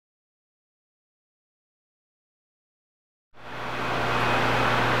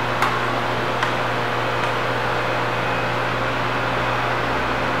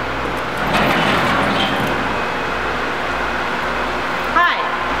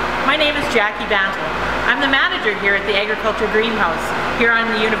name is Jackie Bantle. I'm the manager here at the Agriculture Greenhouse, here on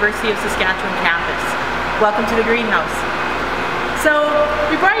the University of Saskatchewan campus. Welcome to the greenhouse. So,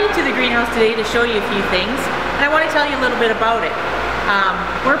 we brought you to the greenhouse today to show you a few things, and I want to tell you a little bit about it.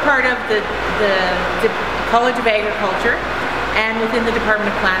 We're part of the College of Agriculture and within the Department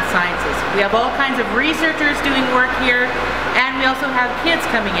of Plant Sciences. We have all kinds of researchers doing work here, and we also have kids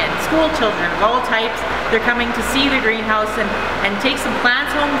coming in, school children of all types. They're coming to see the greenhouse and take some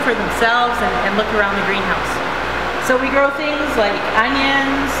plants home for themselves and look around the greenhouse. So we grow things like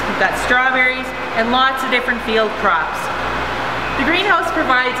onions, we've got strawberries, and lots of different field crops. The greenhouse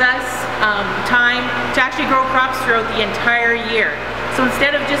provides us time to actually grow crops throughout the entire year. So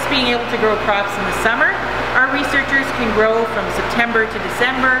instead of just being able to grow crops in the summer, our researchers can grow from September to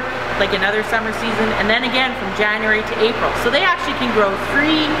December, like another summer season, and then again from January to April. So they actually can grow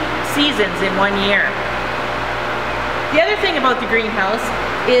 3 seasons in 1 year. The other thing about the greenhouse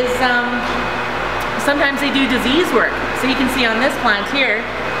is sometimes they do disease work. So you can see on this plant here,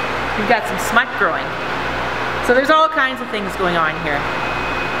 we've got some smut growing. So there's all kinds of things going on here.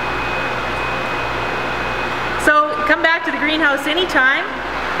 So come back to the greenhouse anytime.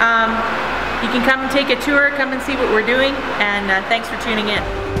 You can come and take a tour, come and see what we're doing, and thanks for tuning in.